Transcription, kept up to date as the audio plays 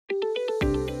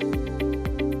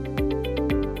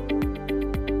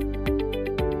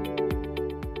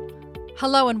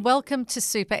Hello and welcome to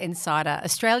Super Insider,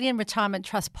 Australian Retirement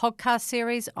Trust podcast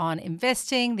series on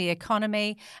investing, the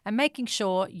economy and making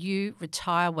sure you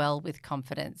retire well with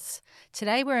confidence.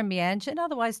 Today we're in Meanjin,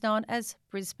 otherwise known as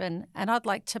Brisbane, and I'd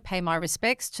like to pay my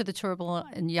respects to the Turrbal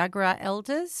and Yagara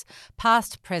elders,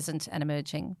 past, present and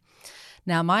emerging.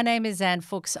 Now, my name is Anne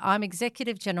Fuchs. I'm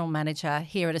Executive General Manager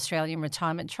here at Australian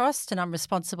Retirement Trust, and I'm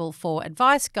responsible for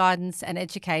advice, guidance and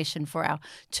education for our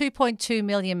 2.2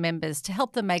 million members to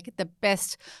help them make the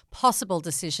best possible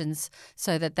decisions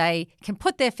so that they can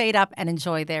put their feet up and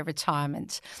enjoy their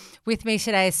retirement. With me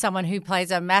today is someone who plays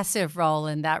a massive role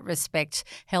in that respect,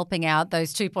 helping out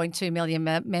those 2.2 million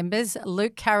members,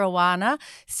 Luke Caruana,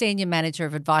 Senior Manager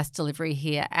of Advice Delivery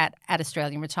here at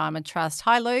Australian Retirement Trust.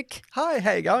 Hi, Luke. Hi,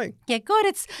 how you going? Yeah, good.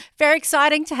 It's very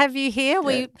exciting to have you here.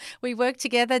 Yeah. We work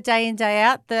together day in, day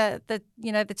out, the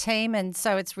team, and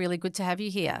so it's really good to have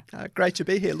you here. Great to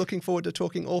be here. Looking forward to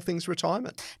talking all things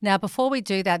retirement. Now, before we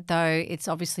do that, though, it's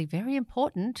obviously very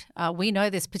important. We know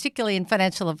this, particularly in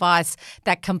financial advice,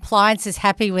 that compliance is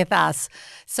happy with us.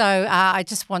 So I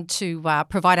just want to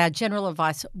provide our general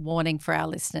advice warning for our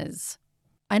listeners.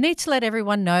 I need to let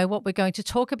everyone know what we're going to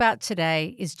talk about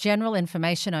today is general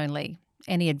information only.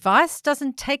 Any advice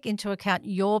doesn't take into account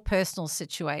your personal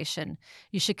situation.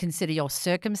 You should consider your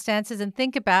circumstances and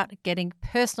think about getting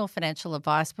personal financial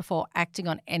advice before acting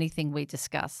on anything we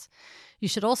discuss. You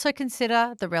should also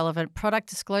consider the relevant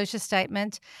product disclosure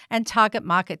statement and target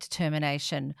market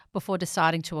determination before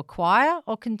deciding to acquire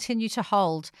or continue to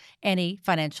hold any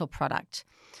financial product.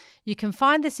 You can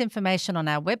find this information on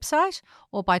our website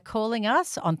or by calling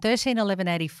us on 13 11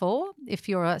 84 if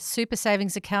you're a super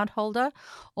savings account holder,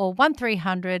 or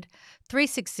 1300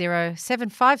 360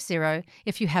 750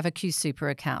 if you have a Q Super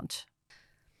account.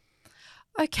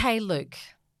 Okay, Luke.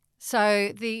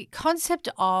 So the concept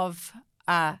of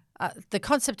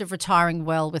retiring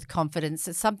well with confidence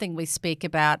is something we speak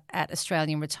about at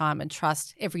Australian Retirement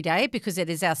Trust every day because it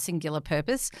is our singular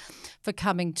purpose for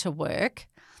coming to work.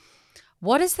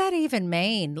 What does that even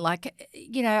mean?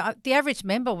 The average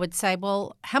member would say,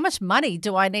 well, how much money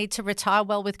do I need to retire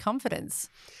well with confidence?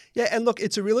 Yeah, and look,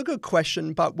 it's a really good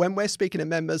question, but when we're speaking to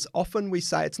members, often we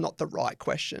say it's not the right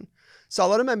question. So a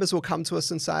lot of members will come to us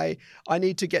and say, I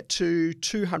need to get to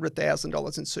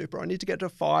 $200,000 in super, I need to get to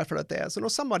 $500,000, or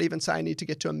some might even say I need to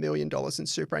get to $1 million in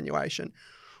superannuation.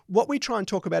 What we try and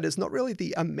talk about is not really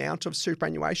the amount of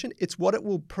superannuation, it's what it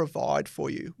will provide for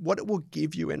you, what it will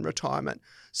give you in retirement.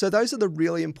 So those are the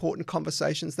really important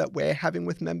conversations that we're having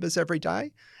with members every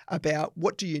day about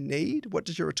what do you need, what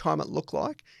does your retirement look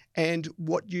like, and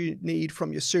what you need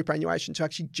from your superannuation to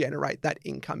actually generate that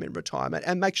income in retirement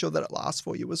and make sure that it lasts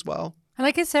for you as well. And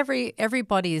I guess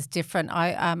everybody is different.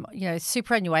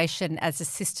 Superannuation as a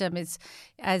system is,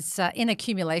 in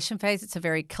accumulation phase, it's a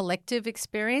very collective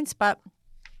experience, but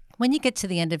when you get to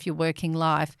the end of your working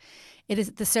life,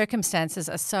 the circumstances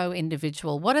are so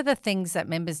individual. What are the things that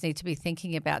members need to be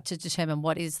thinking about to determine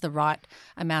what is the right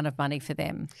amount of money for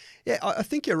them? Yeah, I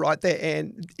think you're right there,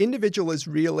 and individual is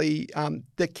really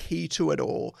the key to it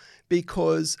all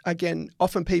because, again,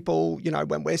 often people,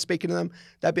 when we're speaking to them,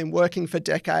 they've been working for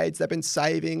decades, they've been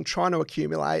saving, trying to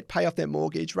accumulate, pay off their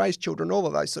mortgage, raise children, all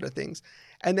of those sort of things.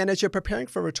 And then as you're preparing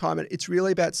for retirement, it's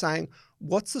really about saying,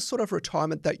 what's the sort of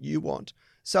retirement that you want?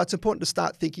 So it's important to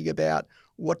start thinking about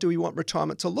what do we want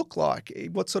retirement to look like?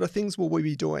 What sort of things will we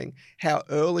be doing? How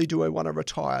early do I want to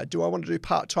retire? Do I want to do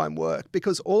part-time work?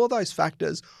 Because all of those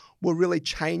factors will really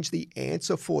change the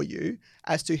answer for you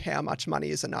as to how much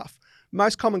money is enough.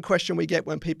 Most common question we get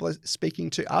when people are speaking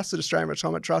to us at Australian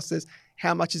Retirement Trust is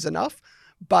how much is enough?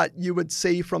 But you would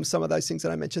see from some of those things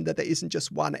that I mentioned that there isn't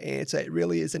just one answer. It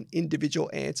really is an individual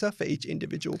answer for each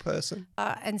individual person.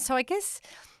 And so I guess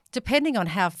depending on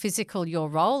how physical your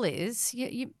role is,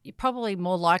 you're probably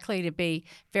more likely to be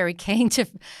very keen to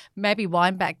maybe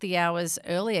wind back the hours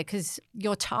earlier because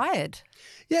you're tired.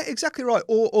 Yeah, exactly right.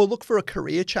 Or look for a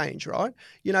career change, right?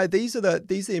 These are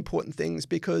the important things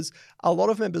because a lot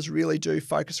of members really do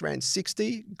focus around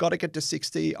 60, got to get to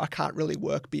 60, I can't really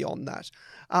work beyond that.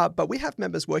 But we have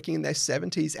members working in their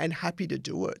 70s and happy to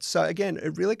do it. So again,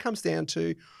 it really comes down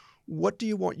to what do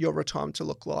you want your retirement to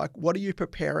look like? What are you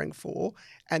preparing for?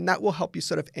 And that will help you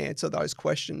sort of answer those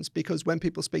questions because when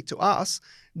people speak to us,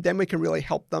 then we can really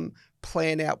help them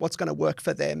plan out what's going to work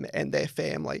for them and their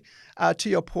family. To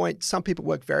your point, some people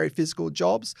work very physical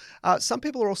jobs. Some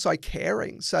people are also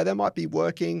caring. So they might be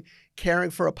working,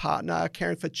 caring for a partner,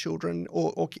 caring for children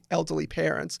or elderly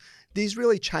parents. These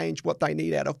really change what they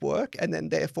need out of work and then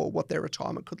therefore what their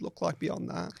retirement could look like beyond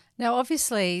that. Now,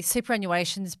 obviously,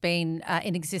 superannuation's been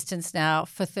in existence now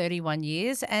for 31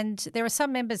 years, and there are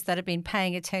some members that have been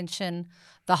paying attention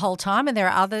the whole time, and there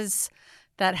are others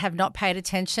that have not paid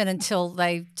attention until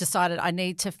they decided, I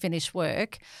need to finish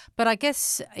work. But I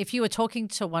guess if you were talking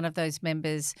to one of those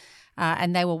members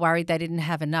and they were worried they didn't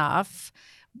have enough,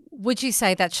 would you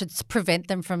say that should prevent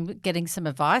them from getting some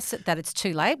advice, that it's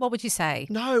too late? What would you say?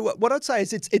 No, what I'd say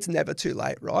is it's never too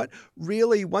late, right?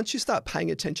 Really, once you start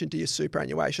paying attention to your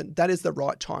superannuation, that is the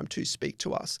right time to speak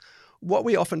to us. What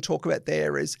we often talk about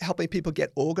there is helping people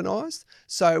get organised.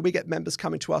 So we get members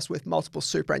coming to us with multiple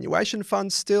superannuation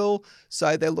funds still.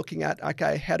 So they're looking at,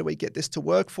 okay, how do we get this to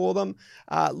work for them?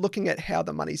 Looking at how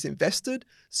the money's invested.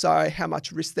 So how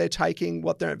much risk they're taking,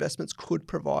 what their investments could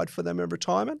provide for them in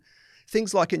retirement.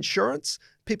 Things like insurance,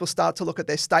 people start to look at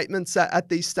their statements at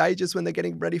these stages when they're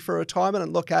getting ready for retirement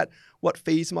and look at what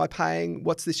fees am I paying,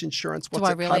 what's this insurance, what's Do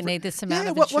I really need this amount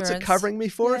of insurance? What's it covering me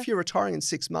for? Yeah. If you're retiring in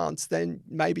 6 months, then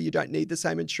maybe you don't need the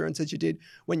same insurance as you did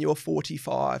when you were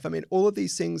 45. I mean, all of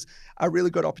these things are really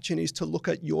good opportunities to look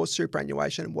at your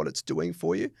superannuation and what it's doing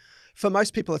for you. For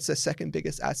most people, it's their second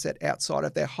biggest asset outside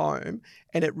of their home,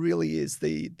 and it really is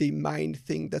the main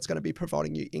thing that's going to be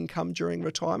providing you income during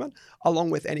retirement, along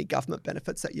with any government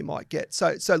benefits that you might get.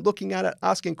 So looking at it,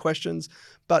 asking questions,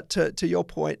 but to your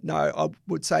point, no, I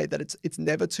would say that it's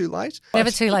never too late.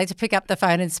 Never too late to pick up the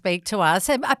phone and speak to us.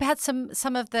 And about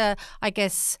some of the, I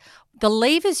guess, the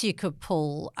levers you could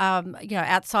pull,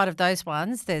 outside of those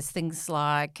ones, there's things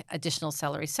like additional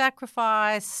salary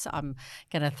sacrifice. I'm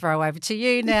going to throw over to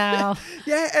you now.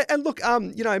 Yeah, and look,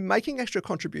 making extra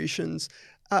contributions.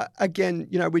 Again,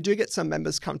 we do get some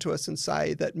members come to us and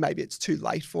say that maybe it's too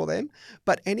late for them,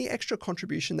 but any extra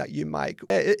contribution that you make,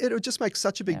 it'll just make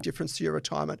such a big difference to your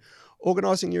retirement.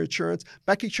 Organising your insurance,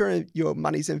 making sure your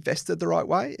money's invested the right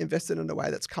way, invested in a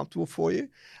way that's comfortable for you.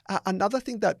 Another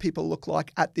thing that people look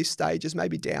like at this stage is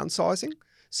maybe downsizing.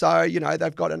 So,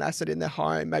 they've got an asset in their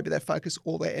home, maybe they focus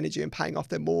all their energy on paying off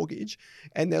their mortgage,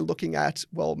 and they're looking at,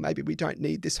 well, maybe we don't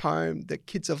need this home, the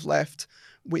kids have left.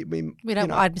 We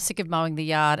don't. I'm sick of mowing the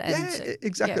yard. And,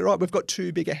 exactly right. We've got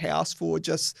too big a house for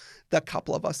just the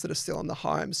couple of us that are still in the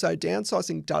home. So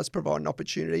downsizing does provide an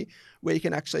opportunity where you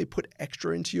can actually put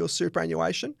extra into your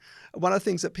superannuation. One of the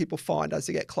things that people find as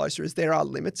they get closer is there are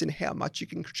limits in how much you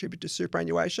can contribute to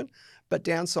superannuation, but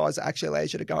downsize actually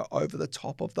allows you to go over the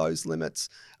top of those limits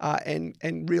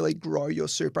and really grow your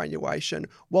superannuation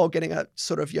while getting a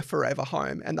sort of your forever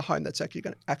home and the home that's actually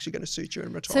going to suit you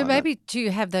in retirement. So maybe do you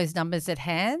have those numbers at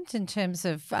hand in terms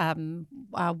of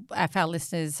if our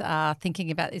listeners are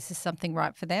thinking about, is this something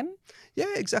right for them?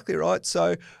 Yeah, exactly right.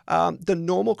 So the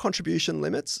normal contribution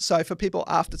limits, so for people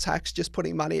after tax, just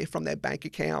putting money from their bank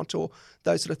account or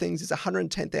those sort of things, is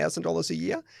 $110,000 a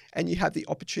year, and you have the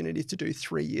opportunity to do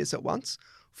 3 years at once.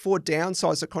 For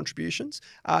downsizer contributions,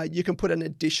 you can put an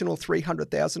additional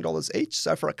 $300,000 each.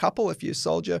 So for a couple, if you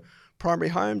sold your primary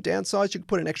home, downsize, you can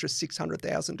put an extra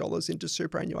 $600,000 into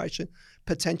superannuation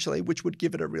potentially, which would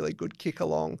give it a really good kick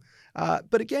along.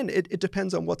 But again, it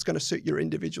depends on what's going to suit your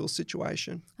individual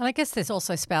situation. And I guess there's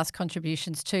also spouse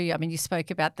contributions too. I mean, you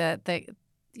spoke about the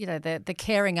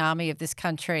caring army of this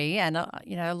country, and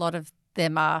a lot of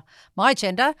them are my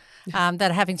gender that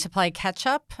are having to play catch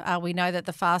up. We know that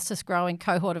the fastest growing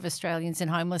cohort of Australians in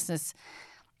homelessness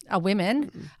are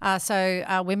women.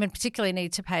 So women particularly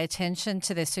need to pay attention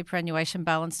to their superannuation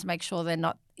balance to make sure they're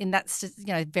not in that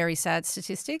very sad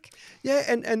statistic. Yeah,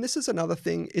 and this is another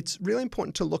thing. It's really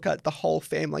important to look at the whole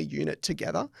family unit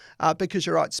together because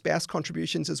you're right, spouse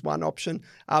contributions is one option.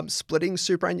 Splitting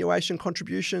superannuation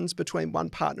contributions between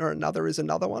one partner and another is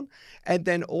another one. And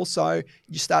then also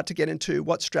you start to get into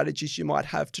what strategies you might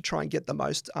have to try and get the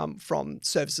most from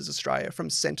Services Australia, from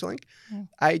Centrelink.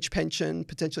 Age pension,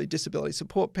 potentially disability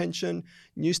support pension,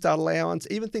 New Start allowance,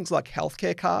 even things like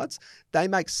healthcare cards. They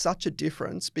make such a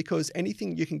difference because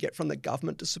anything you can get from the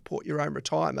government to support your own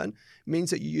retirement means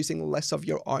that you're using less of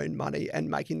your own money and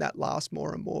making that last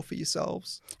more and more for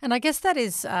yourselves. And I guess that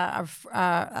is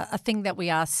a thing that we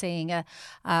are seeing, a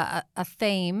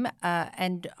theme.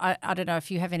 And I don't know if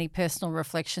you have any personal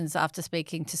reflections after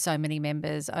speaking to so many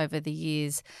members over the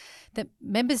years, that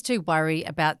members do worry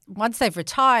about once they've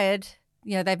retired,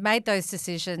 they've made those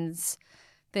decisions,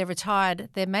 they're retired,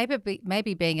 they're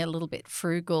maybe being a little bit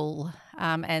frugal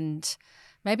and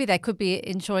Maybe they could be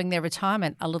enjoying their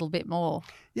retirement a little bit more.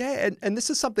 Yeah, and this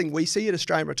is something we see at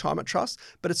Australian Retirement Trust,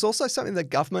 but it's also something the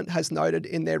government has noted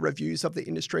in their reviews of the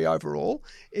industry overall,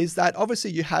 is that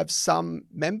obviously you have some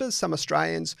members, some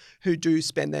Australians who do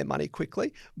spend their money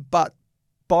quickly, but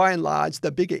by and large,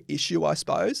 the bigger issue, I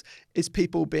suppose, is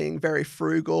people being very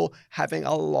frugal, having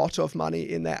a lot of money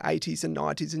in their 80s and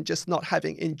 90s and just not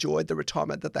having enjoyed the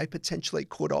retirement that they potentially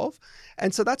could have.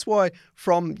 And so that's why,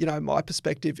 from my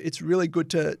perspective, it's really good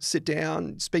to sit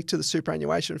down, speak to the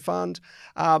superannuation fund,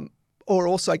 or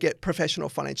also get professional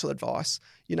financial advice.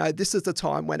 This is the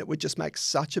time when it would just make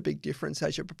such a big difference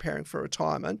as you're preparing for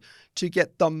retirement to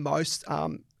get the most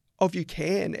of you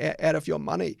can out of your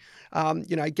money.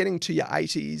 Getting to your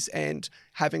 80s and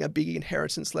having a big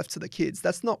inheritance left to the kids.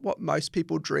 That's not what most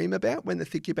people dream about when they're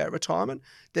thinking about retirement.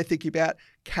 They're thinking about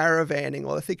caravanning,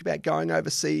 or they think about going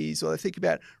overseas, or they think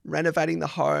about renovating the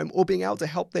home, or being able to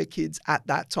help their kids at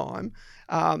that time,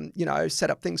 set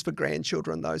up things for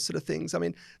grandchildren, those sort of things. I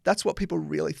mean, that's what people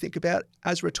really think about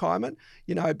as retirement.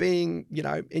 Being,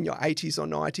 in your 80s or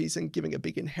 90s and giving a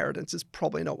big inheritance is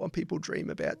probably not what people dream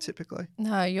about typically.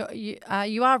 No,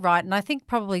 you are right. And I think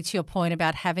probably to your point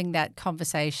about having that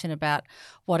conversation about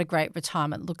what a great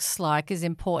retirement looks like is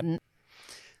important.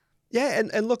 Yeah,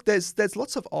 and look, there's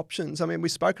lots of options. I mean,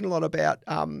 we've spoken a lot about,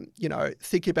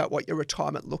 thinking about what your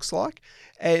retirement looks like,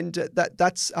 and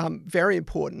that's very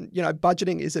important.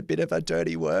 Budgeting is a bit of a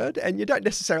dirty word, and you don't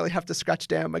necessarily have to scratch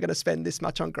down, we're going to spend this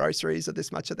much on groceries or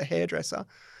this much at the hairdresser.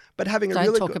 But having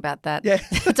Don't talk about that. Yeah.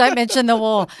 Don't mention the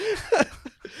war.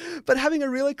 But having a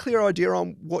really clear idea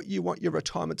on what you want your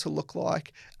retirement to look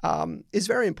like is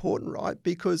very important, right?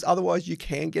 Because otherwise you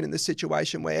can get in the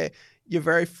situation where you're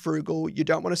very frugal, you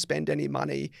don't want to spend any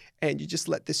money, and you just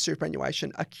let this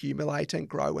superannuation accumulate and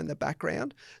grow in the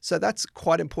background. So that's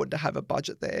quite important to have a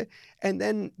budget there. And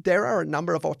then there are a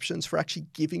number of options for actually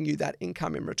giving you that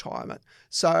income in retirement.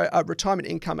 So a retirement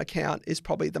income account is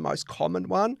probably the most common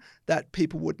one that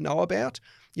people would know about.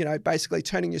 Basically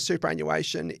turning your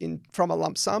superannuation from a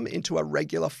lump sum into a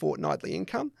regular fortnightly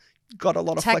income. Got a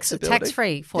lot of flexibility.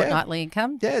 Tax-free fortnightly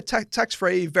income. Yeah,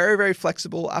 tax-free, very, very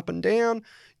flexible up and down.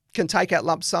 Can take out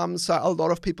lump sums, so a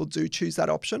lot of people do choose that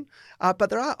option. But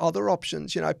there are other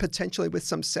options, potentially with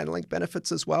some Centrelink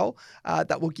benefits as well,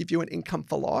 that will give you an income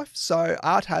for life. So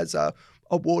ART has a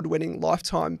award-winning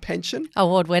lifetime pension.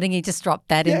 Award-winning, you just dropped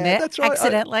that in there. That's right.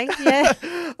 Accidentally. Yeah.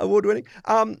 Award-winning.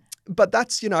 But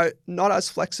that's, not as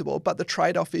flexible. But the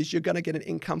trade-off is you're going to get an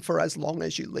income for as long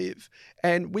as you live.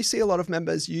 And we see a lot of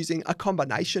members using a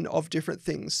combination of different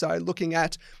things. So looking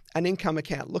at an income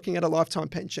account, looking at a lifetime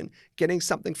pension, getting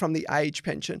something from the age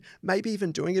pension, maybe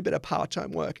even doing a bit of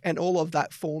part-time work. And all of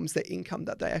that forms the income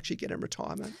that they actually get in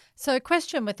retirement. So a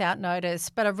question without notice,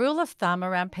 but a rule of thumb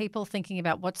around people thinking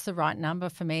about what's the right number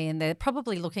for me, and they're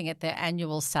probably looking at their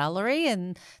annual salary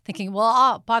and thinking,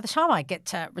 well, by the time I get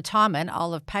to retirement,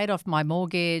 I'll have paid off my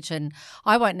mortgage and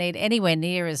I won't need anywhere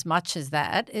near as much as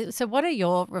that. So what are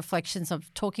your reflections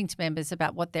of talking to members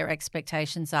about what their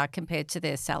expectations are compared to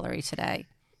their salary today?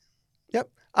 Yep.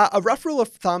 A rough rule of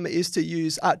thumb is to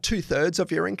use 2/3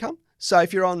 of your income. So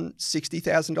if you're on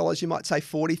 $60,000, you might say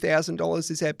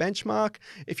 $40,000 is our benchmark.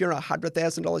 If you're on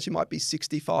 $100,000, you might be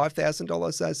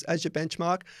 $65,000 as your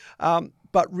benchmark.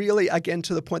 But really, again,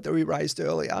 to the point that we raised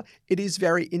earlier, it is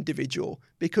very individual,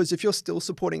 because if you're still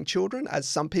supporting children, as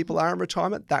some people are in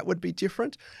retirement, that would be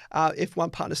different. If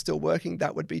one partner's still working,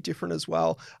 that would be different as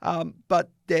well. But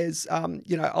there's,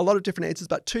 a lot of different answers,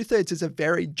 but 2/3 is a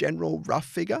very general rough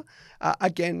figure.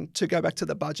 Again, to go back to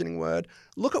the budgeting word,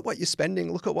 look at what you're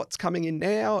spending, look at what's coming in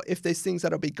now. If there's things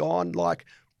that'll be gone, like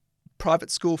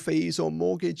private school fees or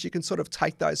mortgage, you can sort of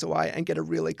take those away and get a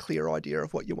really clear idea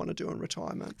of what you want to do in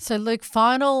retirement. So, Luke,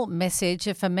 final message.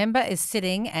 If a member is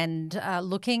sitting and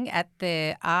looking at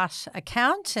their ART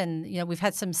account, and, we've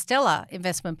had some stellar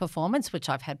investment performance, which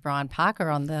I've had Brian Parker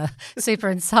on the Super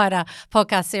Insider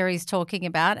podcast series talking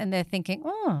about, and they're thinking,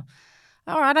 all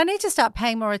right, I need to start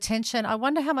paying more attention. I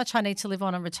wonder how much I need to live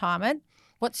on in retirement.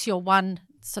 What's your one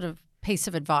sort of piece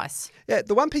of advice? Yeah,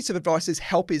 the one piece of advice is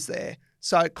help is there.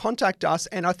 So contact us,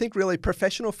 and I think really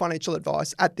professional financial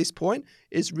advice at this point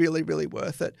is really, really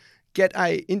worth it. Get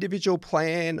a individual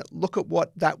plan, look at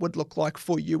what that would look like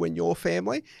for you and your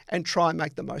family, and try and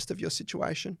make the most of your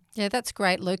situation. Yeah, that's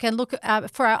great, Luke. And look,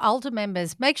 for our older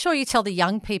members, make sure you tell the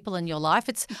young people in your life.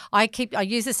 I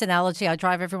use this analogy. I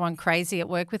drive everyone crazy at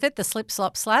work with it. The slip,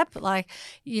 slop, slap. Like,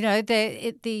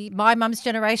 my mum's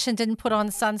generation didn't put on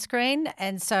sunscreen,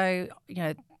 and so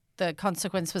the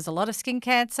consequence was a lot of skin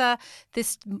cancer.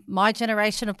 My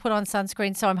generation have put on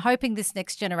sunscreen. So I'm hoping this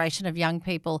next generation of young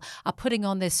people are putting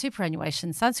on their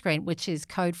superannuation sunscreen, which is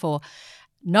code for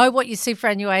Know what your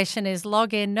superannuation is,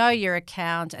 log in, know your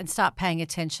account, and start paying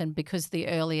attention, because the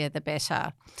earlier the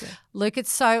better. Yeah. Luke,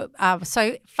 it's so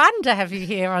fun to have you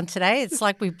here on today. It's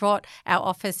like we brought our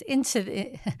office into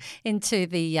the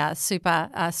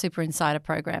Super Insider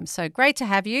program. So great to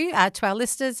have you. To our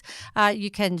listeners,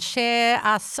 you can share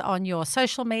us on your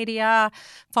social media,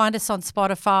 find us on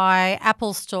Spotify,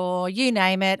 Apple Store, you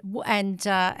name it,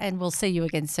 and we'll see you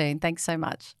again soon. Thanks so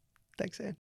much. Thanks,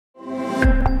 Anne.